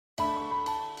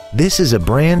This is a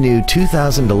brand new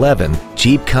 2011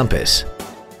 Jeep Compass.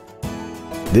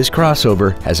 This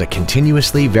crossover has a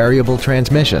continuously variable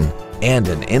transmission and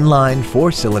an inline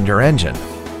 4-cylinder engine.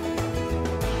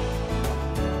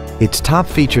 Its top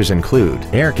features include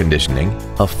air conditioning,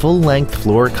 a full-length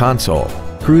floor console,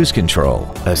 cruise control,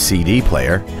 a CD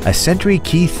player, a Sentry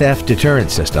key theft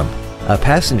deterrent system, a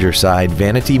passenger side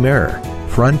vanity mirror,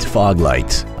 front fog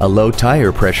lights, a low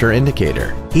tire pressure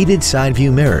indicator, heated side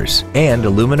view mirrors, and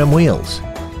aluminum wheels.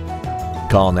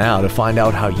 Call now to find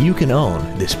out how you can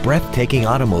own this breathtaking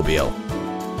automobile.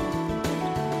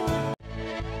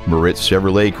 Moritz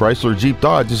Chevrolet Chrysler Jeep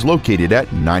Dodge is located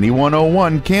at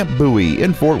 9101 Camp Bowie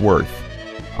in Fort Worth.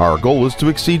 Our goal is to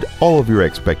exceed all of your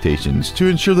expectations to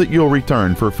ensure that you'll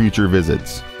return for future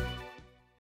visits.